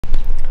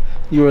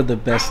You are the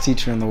best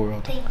teacher in the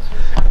world. Thank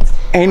you.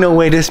 Ain't no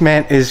way this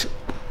man is.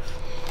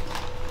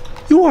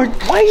 You are.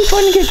 Why are you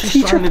trying to get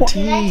teacher trying to points?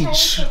 Did I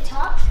tell you to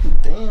talk?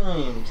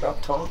 Damn,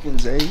 stop talking,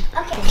 Zay.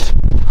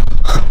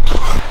 Okay.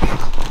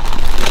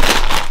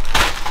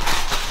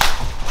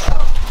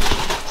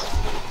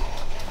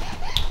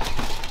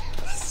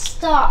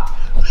 Stop.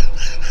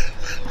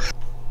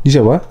 You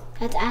said what?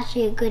 That's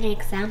actually a good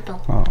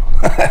example. Oh.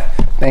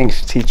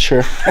 Thanks,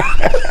 teacher.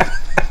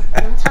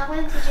 Don't talk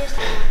when teachers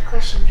have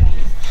questions right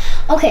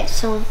now. Okay,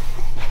 so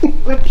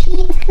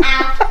repeat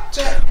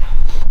after.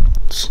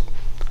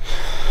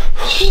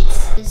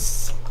 Repeat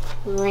is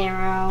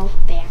Lero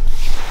Bear.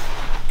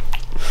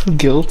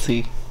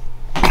 Guilty.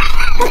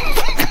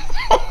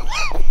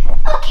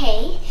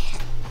 Okay.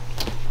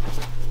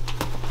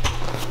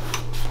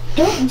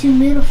 Don't do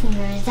middle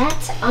fingers.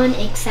 That's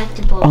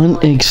unacceptable.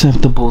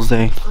 Unacceptable,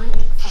 Zay. Unacceptable.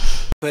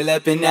 Pull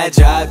up in that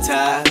drop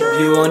top,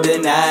 you won't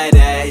deny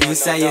that. You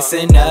say it's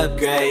an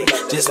upgrade,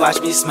 just watch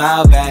me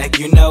smile back.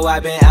 You know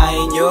I've been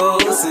eyeing you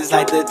since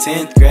like the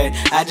 10th grade.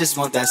 I just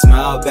want that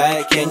smile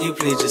back, can you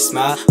please just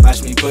smile?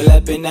 Watch me pull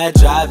up in that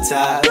drop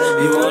top,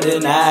 you won't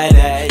deny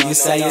that. You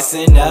say it's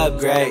an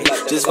upgrade,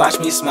 just watch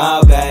me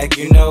smile back.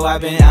 You know I've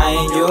been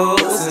eyeing you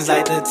since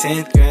like the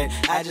 10th grade.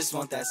 I just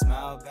want that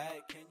smile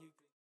back, can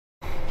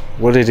you?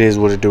 What it is,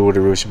 what it do, what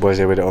it roots, your boys,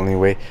 with the only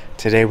way.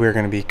 Today we're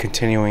going to be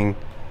continuing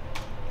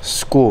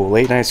school,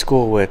 late night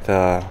school with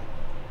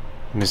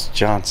Miss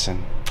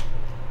Johnson.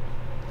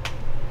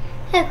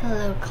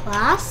 Hello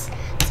class.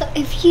 So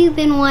if you've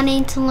been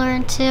wanting to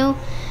learn too,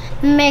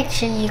 make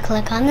sure you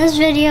click on this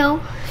video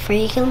for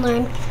you can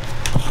learn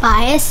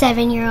by a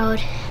 7-year-old.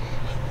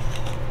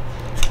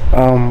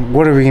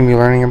 What are we going to be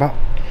learning about?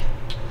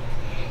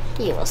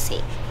 You will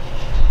see.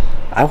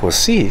 I will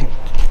see.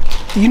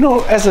 You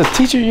know, as a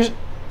teacher, you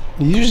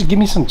just give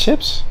me some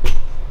chips?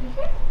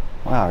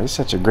 Wow, you're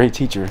such a great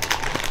teacher.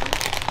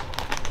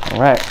 All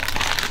right.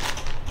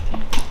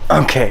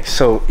 Okay,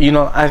 so you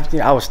know,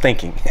 I was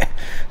thinking,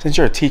 since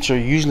you're a teacher,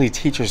 usually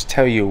teachers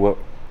tell you what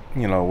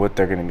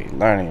they're gonna be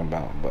learning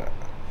about, but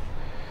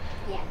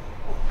Yeah.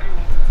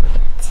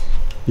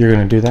 you're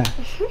gonna do that.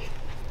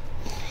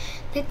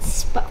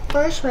 But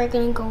first we're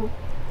gonna go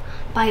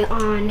by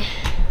on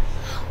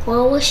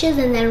well wishes,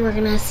 and then we're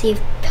gonna see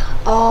if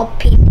all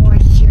people are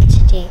here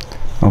today.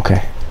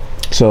 Okay.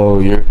 So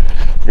you're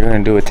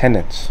gonna do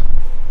attendance.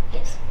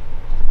 Yes.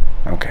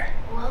 Okay.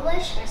 Well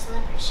wish or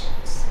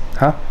celebrations.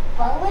 Huh?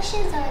 Well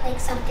wishes are like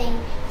something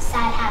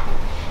sad happened.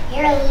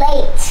 You're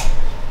late.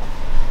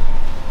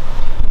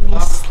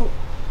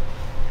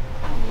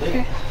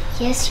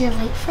 Yes, you're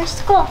late for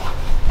school.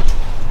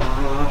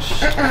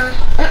 Sit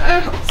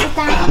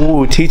down.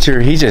 Ooh,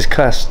 teacher, he just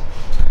cussed.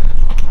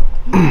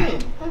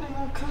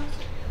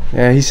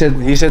 Yeah, he said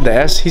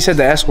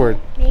the S word.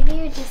 Maybe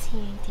you're just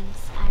hearing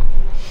things. I don't know.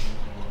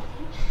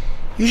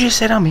 You just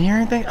said I'm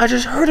hearing things. I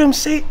just heard him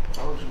say.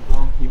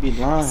 You be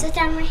lying. Sit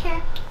down right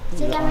here.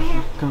 Sit down right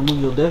here. Can I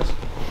move your desk?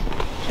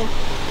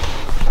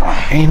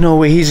 Ain't no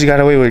way he just got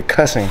away with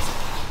cussing.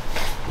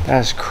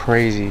 That's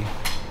crazy.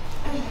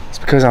 It's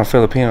because I'm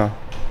Filipino.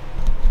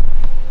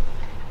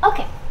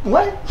 Okay.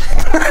 What?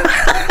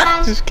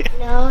 Just kidding.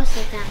 No,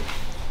 sit down.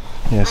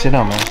 Yeah, sit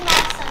down, man.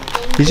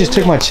 He just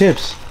took my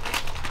chips.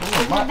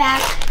 Take it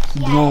back.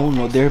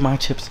 No, they're my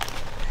chips.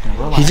 In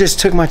real life, He just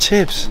took my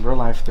chips. in real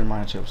life, they're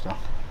my chips, though.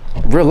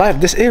 Real life.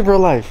 This is real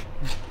life.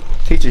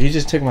 Teacher, he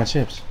just took my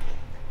chips.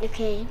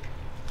 Okay.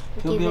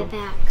 He'll Give be it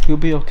back. You'll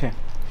be okay.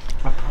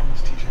 I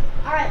promise, teacher.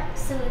 Alright,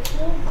 so if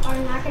you are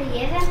not going to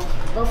give him,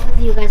 both of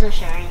you guys are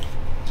sharing.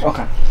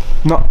 Okay.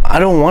 No, I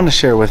don't want to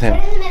share with Put him.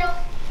 it in the middle.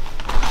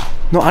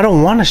 No, I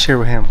don't want to share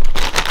with him.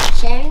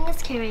 Sharing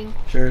is caring.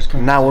 Share is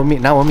Karen. Not with me.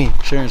 Not with me.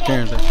 Sharing is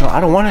Karen. No, I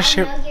don't want to I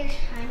share. know you're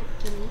trying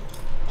to give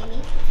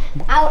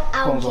me.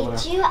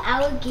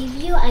 I'll give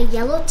you a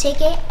yellow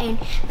ticket, and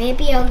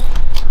maybe I'll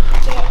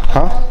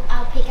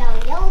I'll pick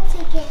out a yellow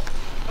ticket,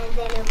 and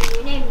then it'll be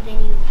your name, and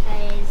then you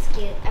guys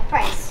get a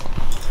prize.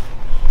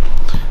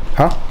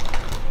 Huh?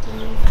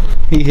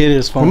 He hit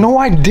his phone. No,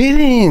 I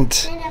didn't.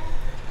 Stand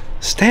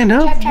Stand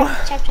up. up? Chop,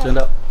 What? chop, chop, Stand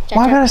up. chop,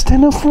 Why I chop. gotta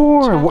stand up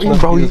for? What, Chop,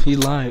 bro, If he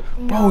lied.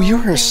 bro,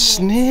 you're a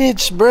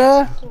snitch,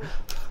 bruh.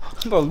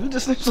 Bro, you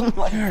just snitched on me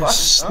like You're a 5 times.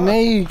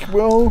 snake,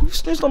 bro. You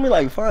snitched on me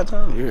like 5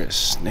 times. You're a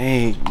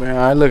snake, man.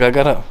 I look, I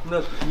gotta.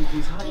 Look,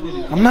 he's hiding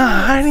it. I'm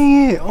not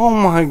hiding it. Oh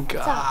my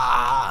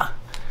god.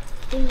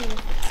 Give me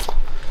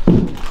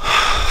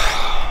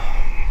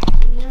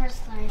yours,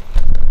 like,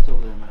 It's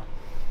over there, man.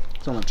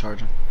 It's on the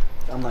charger.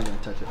 I'm not gonna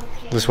touch it.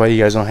 okay. That's why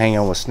you guys don't hang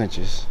out with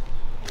snitches.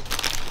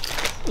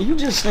 You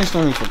just snitched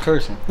on me for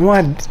cursing. No,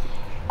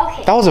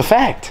 Okay. that was a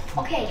fact.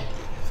 Okay.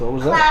 So what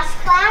was that?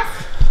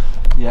 Class.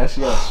 Yes,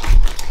 yes.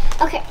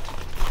 Okay.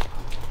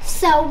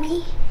 So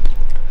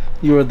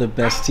You are the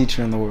best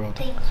teacher in the world.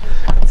 thank you.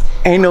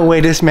 Ain't no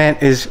way this man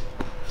is.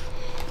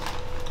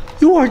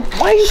 You are.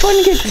 Why are you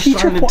trying to get teacher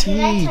trying to points? Did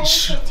I tell you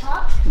teach. to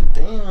talk?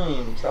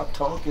 Damn, stop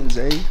talking,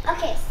 Zay.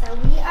 Okay, so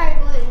we are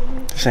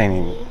going to This ain't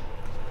even.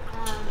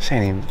 This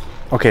ain't even.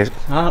 Okay.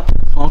 Stop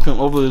talking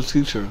over the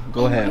teacher.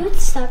 Go ahead. You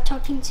stop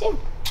talking too.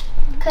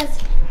 Because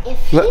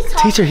if Look, he's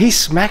teacher, he's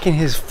smacking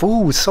his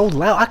food so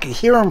loud. I can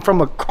hear him from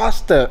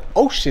across the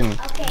ocean.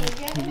 Okay, if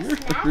you're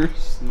gonna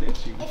snack,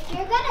 if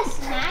you're gonna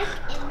snack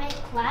in my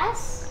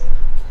class,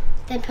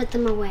 then put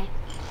them away.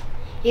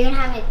 You're gonna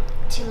have it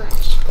too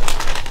much.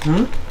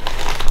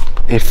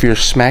 If you're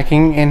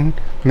smacking in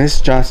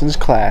Miss Johnson's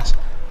class,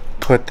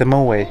 put them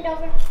away. Hand it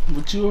over.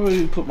 But you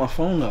already put my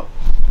phone up.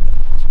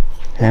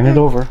 Hand it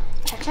over.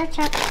 Chop, chop,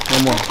 chop.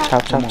 One more.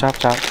 Chop, chop, chop,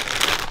 chop.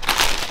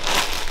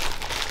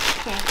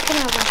 Okay, put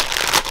it over.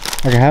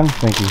 I can have them.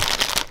 Thank you.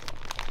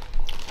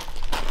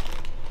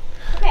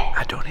 Okay.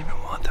 I don't even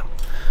want them.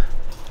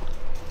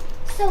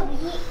 So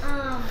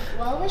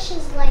well wish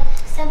is like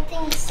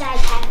something sad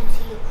happened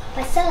to you,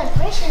 but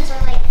celebrations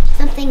are like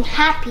something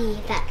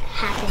happy that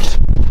happened.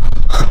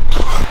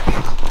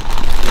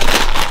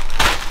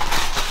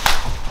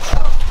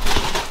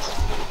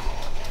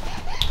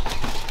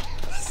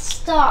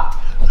 Stop.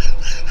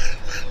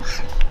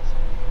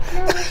 No,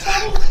 we're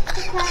starting the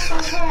class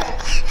on her.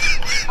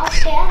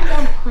 Okay, I'm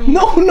done playing.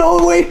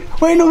 No, wait,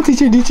 no,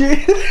 teacher. No,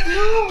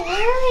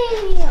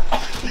 worry.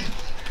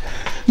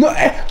 No,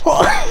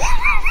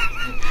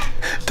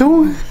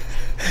 don't.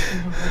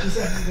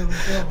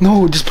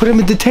 No, just put him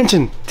in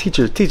detention.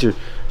 Teacher.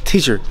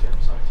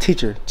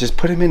 Just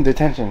put him in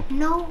detention.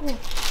 No.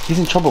 He's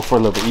in trouble for a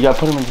little bit. You gotta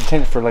put him in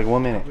detention for like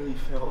 1 minute.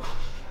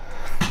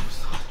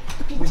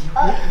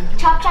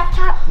 Chop, chop,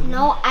 chop.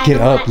 No, I Get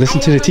don't up. Listen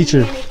to the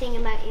teacher. Anything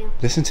about you.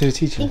 Listen to the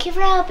teacher. Thank you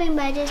for helping,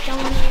 but I just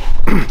don't want to.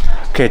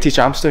 Okay,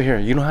 teacher, I'm still here.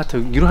 You don't have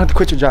to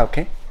quit your job,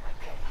 okay?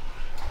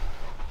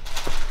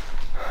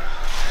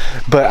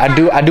 But I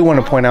do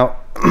want to point out.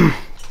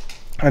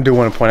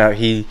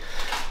 He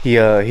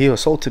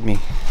assaulted me.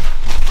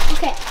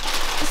 Okay,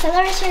 so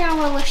let's start our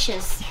well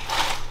wishes.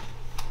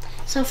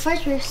 So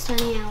first we're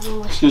starting our well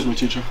wishes. Excuse me,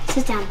 teacher.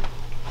 Sit down.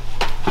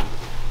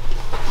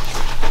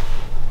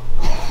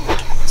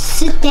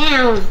 Sit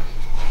down.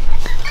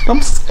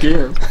 I'm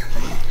scared.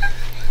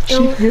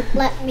 Don't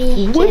let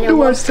me. What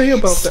do I say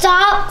about that?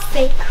 Stop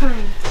fake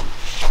crying.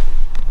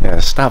 Yeah,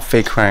 stop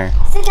fake crying.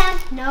 Sit down.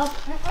 No.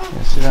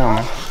 Yeah, sit down,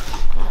 man.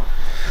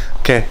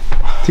 Okay,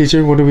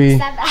 teacher, what do we?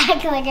 Stop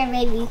acting like a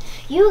baby.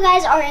 You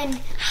guys are in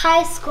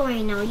high school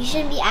right now. You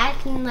shouldn't be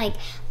acting like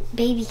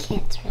baby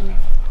kids right now.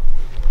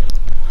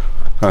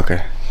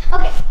 Okay.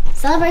 Okay,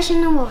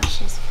 celebration and well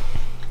wishes.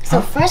 So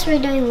first we're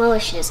doing well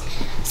wishes.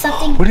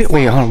 Something.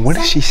 Wait, hold on. What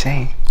is she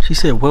saying? She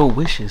said well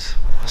wishes.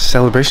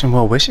 Celebration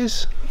well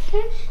wishes?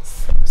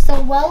 So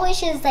well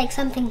wish is like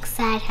something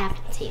sad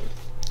happened to you.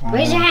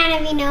 Raise your hand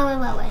if you know a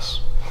well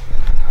wish.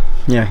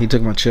 Yeah, he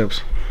took my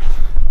chips.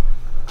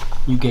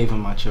 You gave him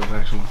my chips,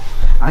 actually.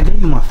 I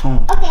gave you my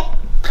phone. Okay.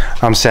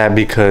 I'm sad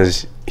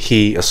because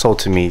he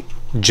assaulted me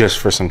just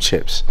for some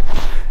chips.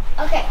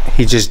 Okay.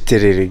 He just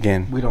did it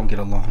again. We don't get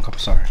along. I'm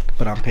sorry,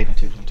 but I'm paying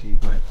attention to you.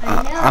 Go ahead.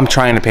 I'm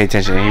trying to pay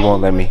attention and he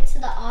won't let me. I went to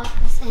the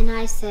office and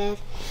I said,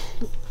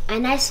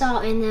 and I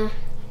saw you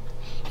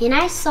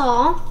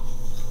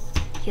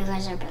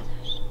guys are brothers.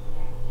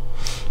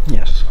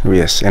 Yes.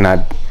 Yes, and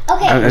Okay.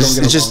 it's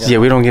just,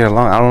 we don't get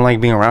along. I don't like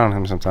being around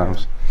him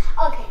sometimes.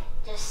 Okay.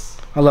 Just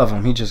I love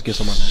him. He just gets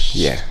on my nerves.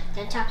 Yeah.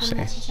 don't talk when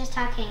the teacher's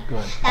talking. Go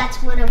ahead.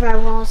 That's one of our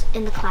roles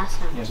in the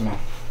classroom. Yes, ma'am.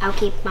 I'll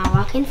keep my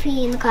walking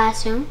feet in the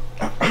classroom.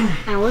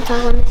 I will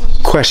talk when the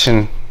teacher's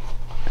Question.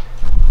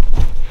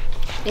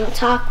 Don't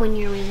talk when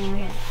you're raising your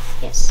hand.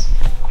 Yes.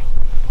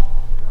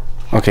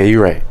 Okay,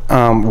 you're right.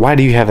 Why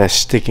do you have that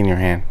stick in your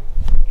hand?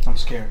 I'm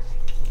scared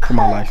for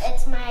my life.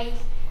 It's my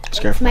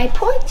Scared. my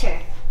pointer.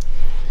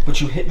 But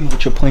you hit me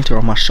with your pointer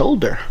on my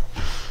shoulder.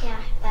 Yeah,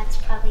 that's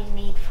probably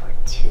made for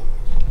two.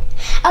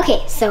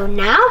 Okay, so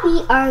now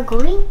we are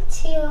going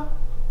to.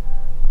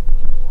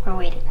 We're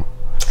waiting.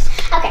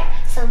 Okay,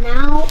 so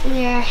now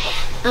we're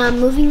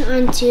moving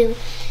on to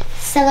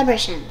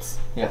celebrations.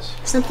 Yes.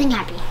 Something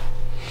happy.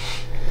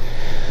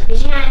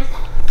 Raise your hand.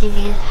 Do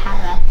you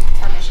have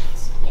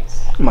celebrations?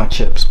 Yes. My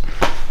chips.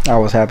 I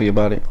was happy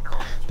about it.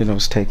 Then it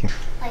was taken.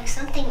 Like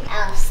something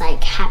else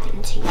like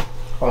happened to you.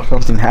 Oh,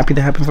 something happy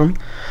to happen for me?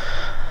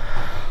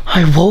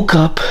 I woke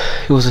up.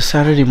 It was a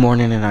Saturday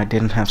morning and I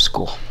didn't have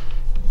school.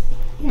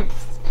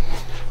 Nice.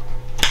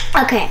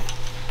 Okay.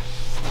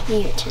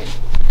 Your turn.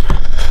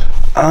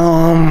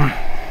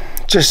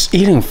 Just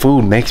eating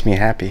food makes me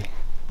happy.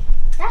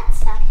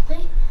 That's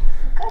actually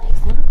a good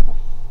example.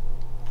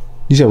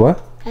 You said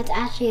what? That's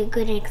actually a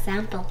good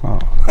example. Oh.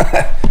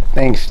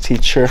 Thanks,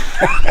 teacher.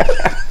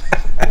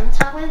 Don't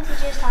talk when the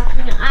teacher's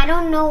talking. I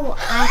don't know.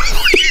 I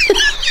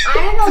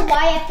don't know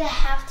why I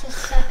have to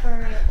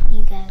separate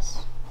you guys.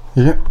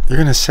 You're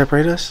gonna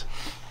separate us?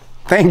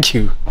 Thank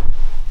you.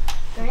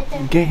 Right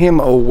there. Get him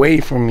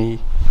away from me.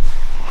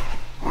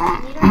 You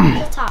don't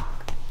have to talk.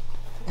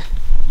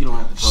 You don't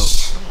have to talk.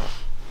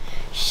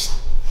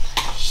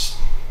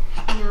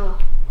 No.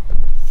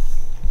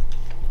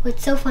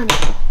 What's so funny?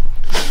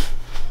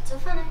 What's so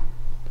funny?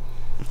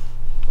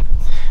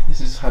 This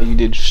is how you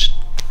did shh.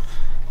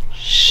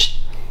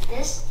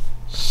 This?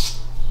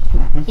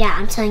 Yeah,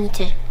 I'm telling you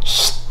to.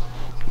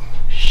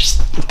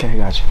 Okay, I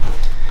got you.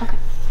 Okay.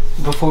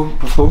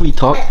 Before we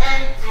talk, I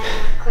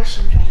have a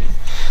question.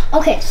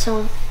 Okay,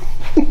 so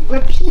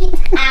repeat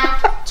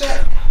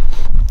after.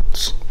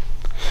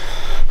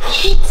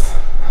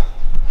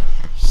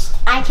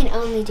 I can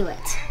only do it.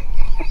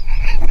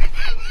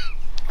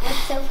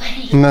 What's so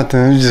funny?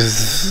 Nothing.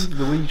 Just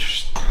The way you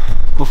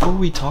before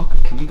we talk,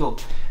 can we go,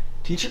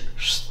 teacher?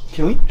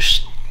 Can we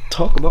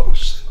talk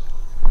about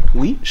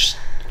we?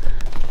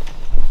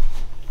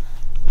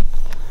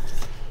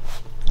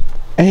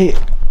 Hey,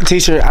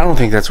 teacher, I don't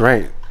think that's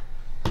right.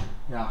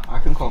 Yeah, I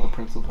can call the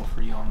principal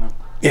for you on that.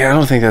 Yeah, I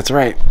don't think that's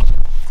right.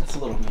 That's a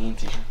little mean,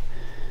 teacher.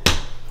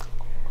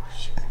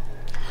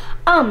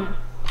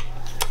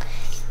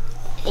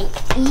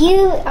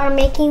 You are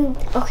making.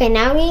 Okay,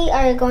 now we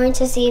are going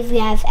to see if we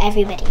have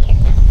everybody here.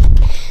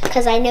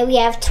 Because I know we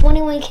have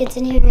 21 kids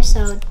in here,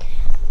 so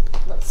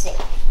let's see.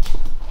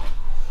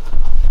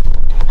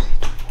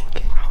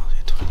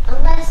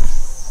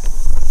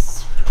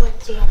 Unless. What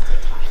do you have to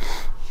talk?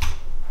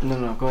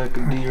 No, go ahead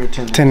and do your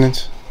attendance.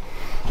 Attendance.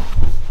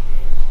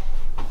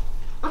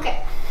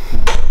 Okay.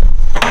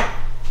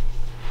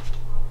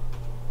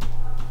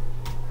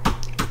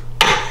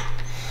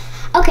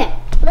 Okay,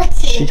 let's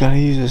see. She gotta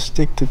use a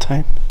stick to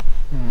type.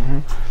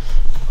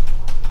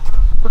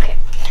 Okay.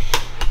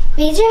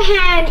 Raise your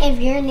hand if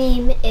your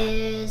name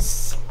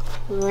is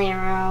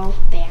Laro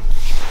Bear.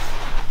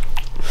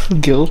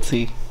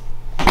 Guilty.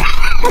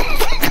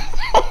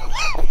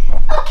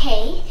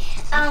 Okay.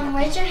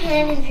 Raise your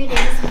hand if your name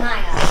is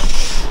Maya.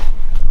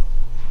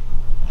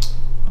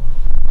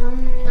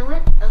 You know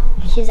what? Oh,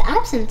 she's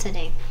absent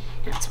today.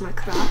 That's my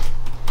crop.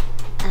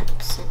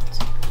 Absent.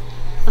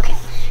 Okay.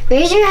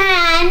 Raise your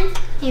hand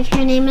if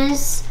your name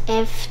is,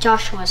 if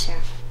Joshua's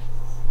here.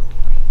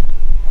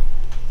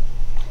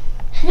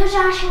 Hello,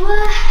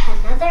 Joshua.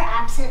 Another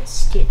absent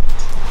student.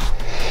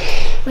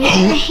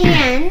 Raise your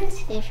hand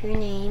if your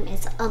name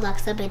is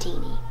Alexa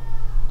Badini.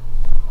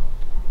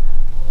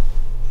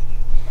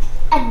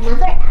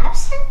 Another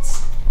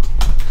absence?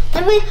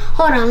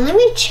 Hold on, let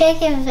me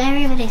check if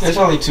everybody's There's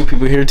only 2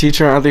 people here,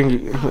 teacher. I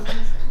think.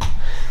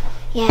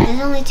 Yeah, there's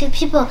only 2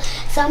 people.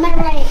 So I'm gonna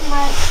write,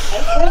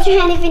 raise your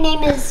hand if your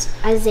name is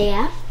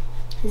Isaiah.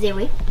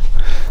 Zoe.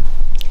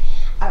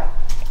 Alright.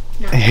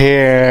 No.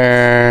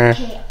 Here.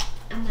 Okay,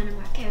 I'm gonna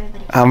mark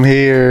everybody. I'm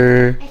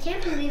here. I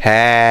can't believe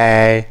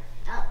Hey.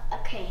 Oh,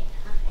 okay.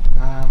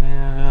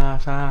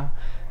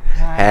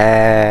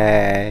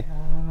 Hey.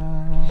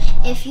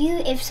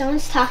 If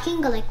someone's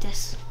talking, go like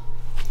this.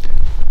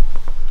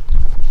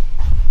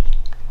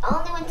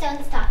 Only when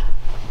someone's talking.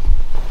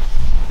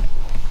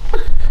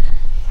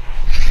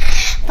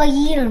 But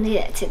you don't do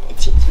that to the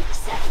teacher,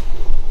 so.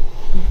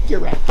 You're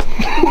right.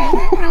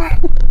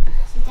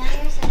 Sit down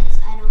yourselves.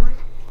 I don't want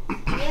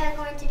to. We are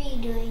going to be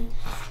doing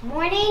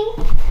morning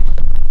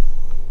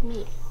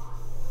meeting.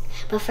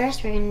 But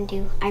first, we're going to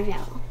do our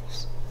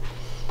vowels.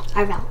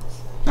 Our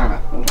vowels.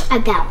 Alright. Our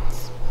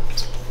vowels.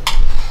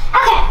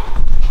 Okay.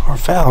 Or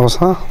vowels,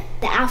 huh?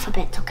 The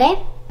alphabet,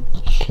 okay?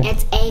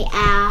 It's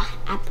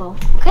apple,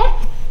 okay?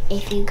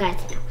 If you guys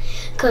know.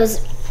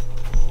 Because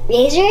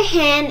raise your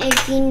hand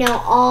if you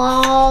know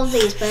all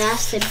these, but it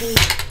has to be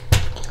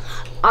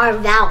our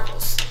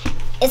vowels.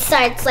 It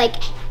starts like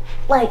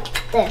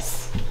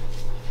this.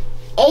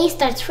 A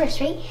starts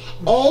first, right?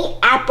 A,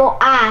 apple,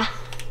 ah.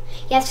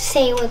 You have to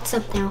say it with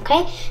something,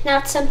 okay?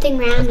 Not something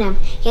random.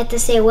 You have to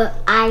say what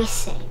I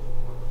say,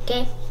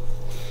 okay?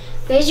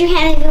 Raise your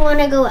hand if you want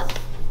to go up.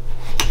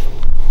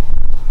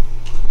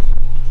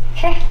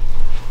 Okay.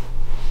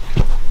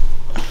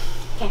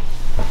 Okay.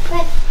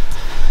 Good.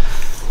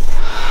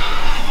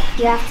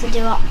 You have to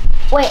do it.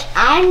 Wait,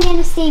 I'm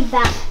gonna say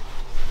that.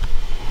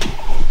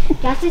 You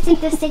have to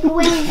take the stick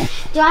away.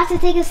 You have to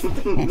take the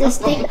stick. You have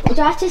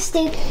to take the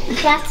stick away.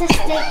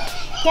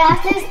 You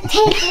have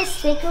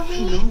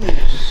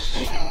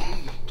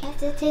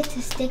to take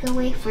the stick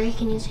away before you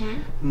can use your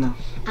hand. No.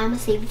 I'm gonna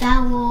say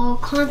vowel,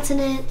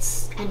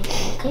 consonants,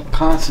 anything, okay?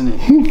 Consonant.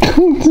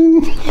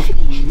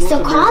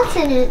 So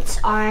consonants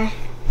are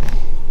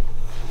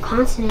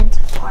tan,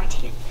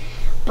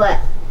 but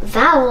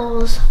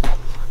vowels,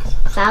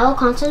 vowel,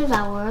 consonant,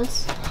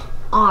 vowels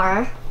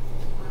are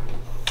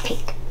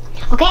pink.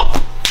 Okay?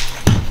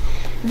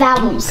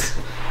 Vowels.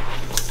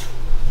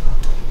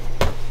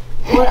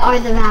 What are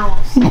the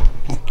vowels?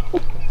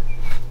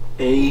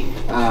 A,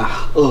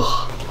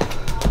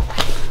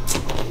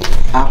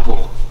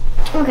 apple.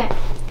 Okay.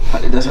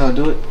 That's how I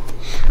do it?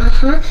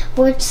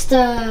 What's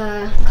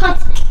the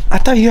consonant? I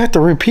thought you had to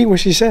repeat what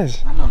she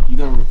says. I know.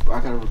 I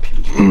gotta repeat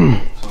what you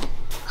so.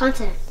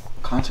 Consonant.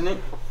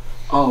 Continent?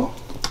 Oh,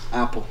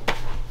 apple.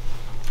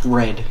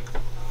 Red.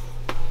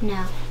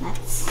 No,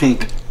 that's...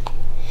 Pink.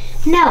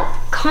 No,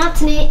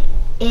 consonant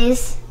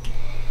is...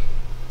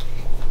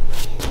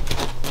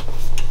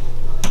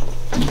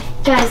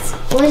 Guys,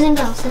 boys and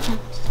girls, sit down.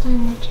 Sit down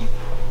in the chair.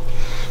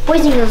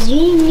 Boys and girls,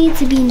 you need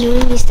to be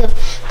knowing this stuff.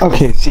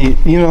 Okay, see,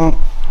 you know,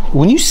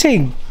 when you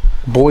say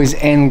boys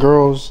and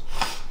girls,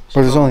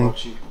 but there's only...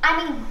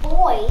 I mean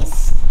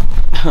boys.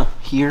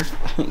 Here,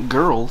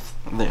 girls,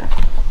 there.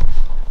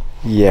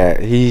 Yeah,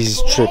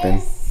 he's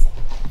tripping.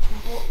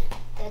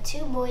 The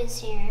 2 boys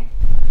here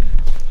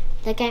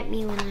Look at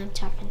me when I'm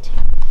talking to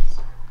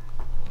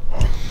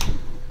you.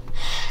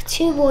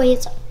 2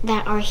 boys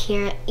that are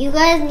here. You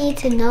guys need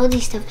to know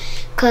these stuff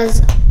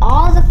because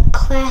all the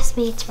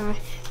classmates are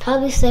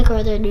probably sick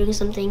or they're doing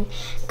something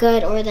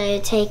good or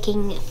they're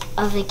taking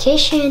a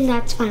vacation.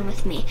 That's fine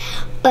with me.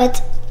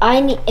 But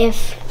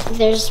if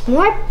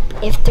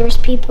there's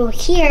people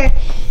here,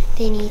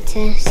 they need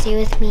to stay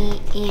with me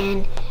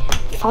and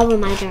follow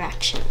my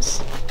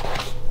directions.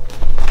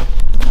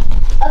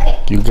 Okay.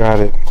 You got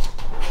it.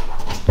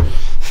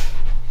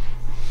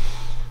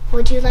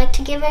 Would you like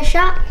to give it a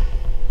shot?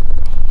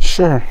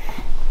 Sure.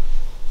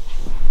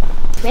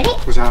 Ready?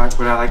 Would I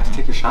like to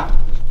take a shot?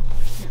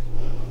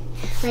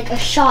 Like a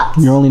shot.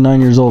 You're only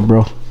 9 years old,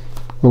 bro.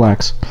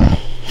 Relax.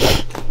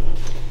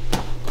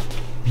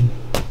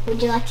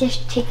 Would you like to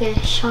take a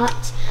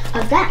shot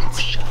of that?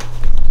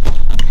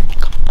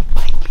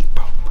 Bite me,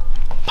 bro.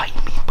 Bite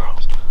me, bro.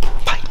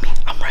 Bite me.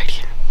 I'm right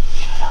here.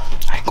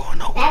 I ain't going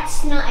nowhere.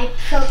 That's not an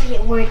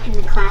appropriate word in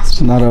the classroom.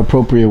 It's not an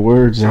appropriate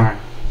word, Sorry.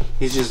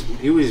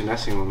 He was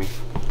messing with me.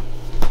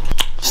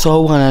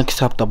 So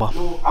unacceptable.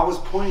 No, I was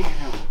pointing at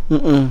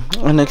him.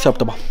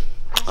 Unacceptable.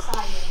 I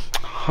saw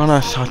you.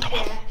 Unacceptable.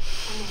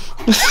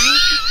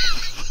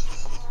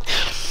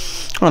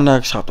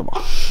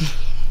 Unacceptable.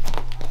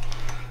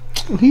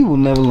 He will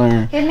never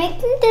learn. You're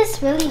making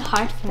this really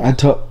hard for me. I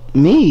told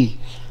me.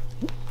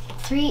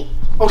 3.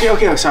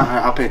 Okay, sorry.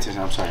 I'll pay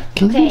attention. I'm sorry.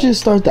 Can you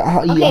just start the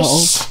out? Okay,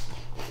 shh.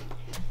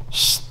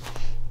 Shh.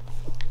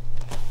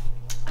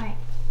 Alright.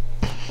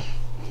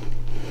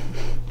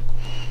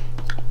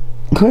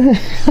 Go ahead.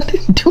 I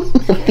didn't do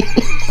nothing.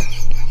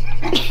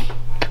 I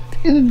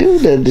didn't do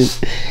nothing.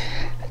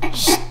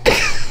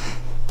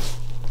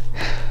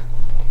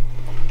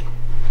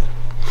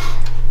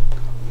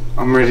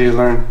 I'm ready to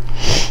learn.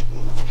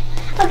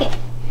 Okay.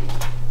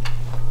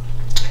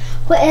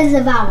 What is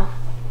the vowel?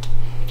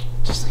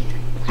 Just like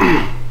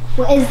that.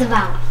 What is the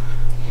vowel?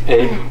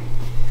 A.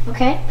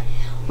 Okay.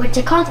 What's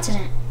a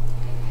consonant?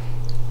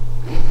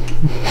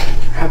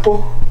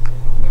 Apple.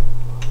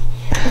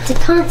 It's a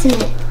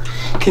consonant.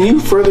 Can you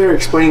further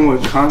explain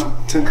what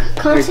Consonant.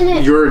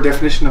 Like your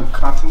definition of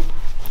consonant?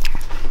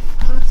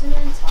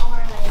 Consonants are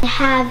like they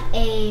have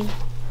a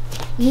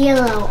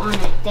yellow on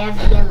it. They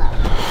have yellow.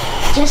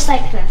 Just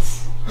like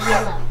this.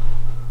 Yellow.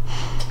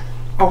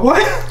 A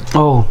what?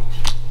 Oh,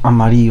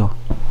 amarillo.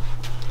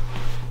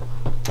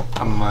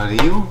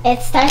 Amarillo?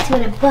 It starts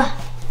with a B.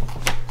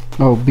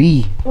 Oh,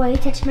 B. Why are you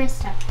touching my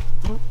stuff?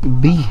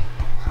 B.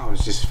 I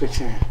was just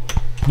fixing it.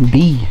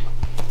 B.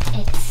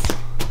 It's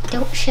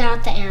don't shout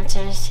out the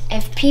answers.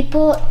 If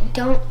people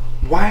don't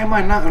Why am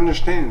I not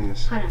understanding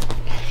this? hold on.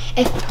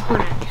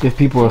 Hold on. If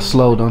people are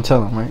slow, don't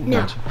tell them, right?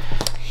 No. Gotcha.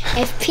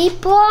 If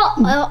people are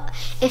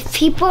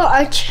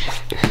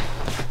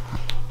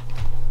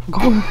Go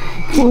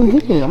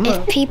ahead. I'm if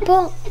not.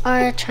 people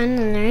are trying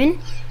to learn,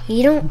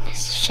 you don't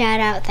shout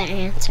out the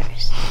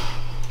answers.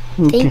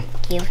 Okay.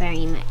 Thank you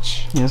very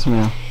much. Yes,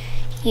 ma'am.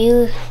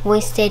 You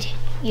wasted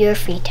your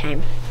free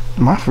time.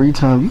 My free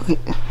time, you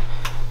can.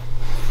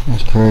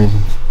 That's crazy.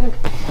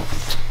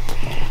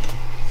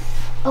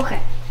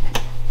 Okay.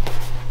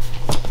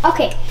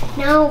 Okay,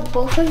 now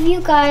both of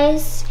you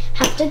guys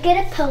have to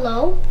get a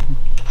pillow.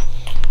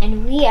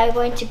 And we are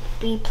going to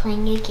be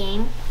playing a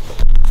game.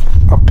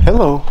 A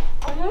pillow?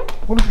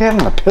 What are we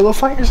having, a pillow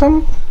fight or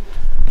something?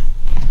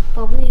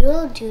 But we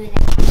will do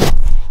that.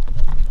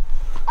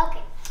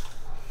 Okay.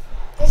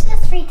 This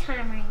is free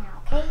time right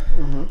now, okay?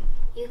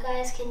 You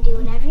guys can do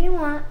whatever you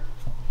want.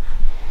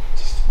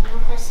 Just no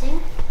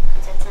cussing.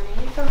 That's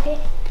inappropriate.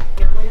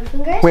 No middle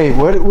fingers. Wait,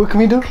 what can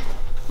we do?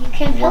 You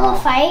can pillow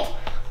fight,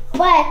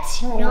 but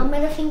no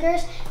middle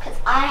fingers, because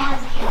I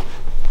have a camera.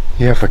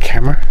 You have a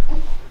camera?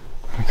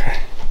 Okay.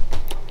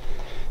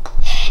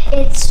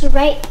 It's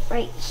right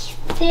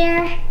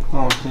there,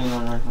 Oh, see, no,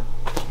 right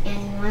there.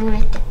 and one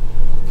right there.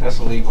 That's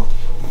illegal.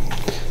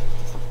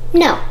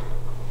 No,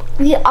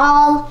 we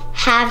all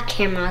have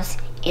cameras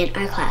in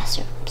our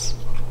classrooms.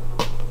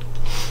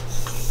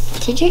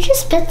 Did you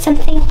just spit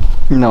something?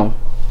 No.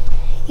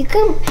 You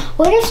can.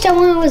 What if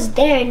someone was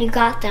there and you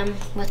got them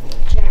with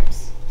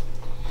germs?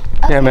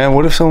 Yeah, man,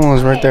 what if someone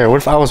was right there? What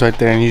if I was right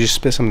there and you just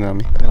spit something on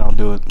me? Then I'll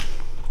do it.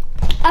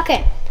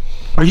 Okay.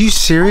 Are you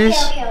serious?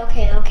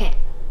 Okay.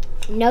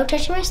 No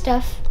touching my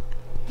stuff.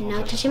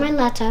 No touching my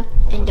laptop,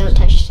 and don't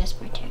touch this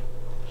pointer.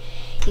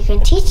 You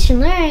can teach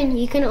and learn.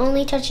 You can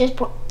only touch this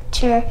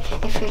pointer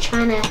if you're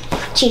trying to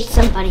teach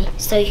somebody.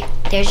 So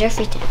there's your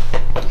free time.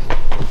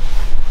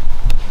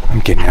 I'm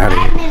getting out of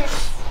 5 here.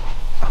 minutes.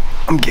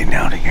 I'm getting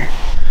out of here.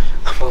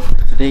 Well, for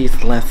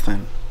today's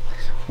lesson,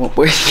 what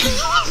we're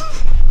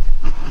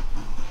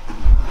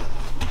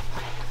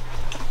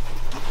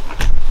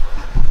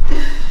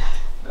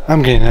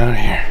I'm getting out of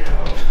here.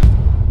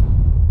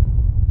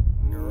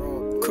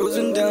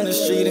 Cruising down the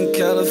street in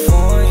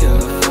California.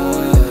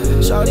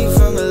 Shawty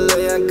from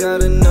LA, I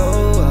gotta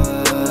know.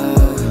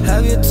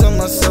 Have you told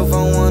myself